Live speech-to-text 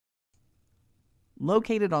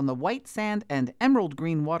Located on the white sand and emerald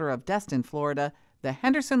green water of Destin, Florida, the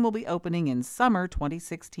Henderson will be opening in summer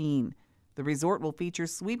 2016. The resort will feature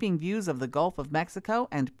sweeping views of the Gulf of Mexico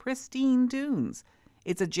and pristine dunes.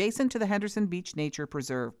 It's adjacent to the Henderson Beach Nature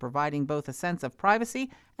Preserve, providing both a sense of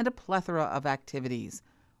privacy and a plethora of activities.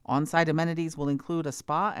 On-site amenities will include a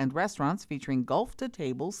spa and restaurants featuring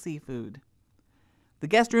Gulf-to-table seafood. The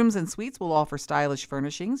guest rooms and suites will offer stylish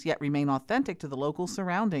furnishings, yet remain authentic to the local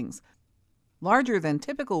surroundings. Larger than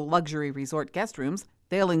typical luxury resort guest rooms,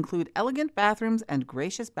 they'll include elegant bathrooms and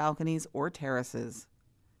gracious balconies or terraces.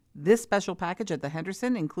 This special package at the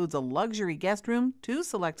Henderson includes a luxury guest room, 2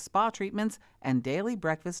 select spa treatments, and daily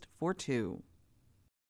breakfast for 2.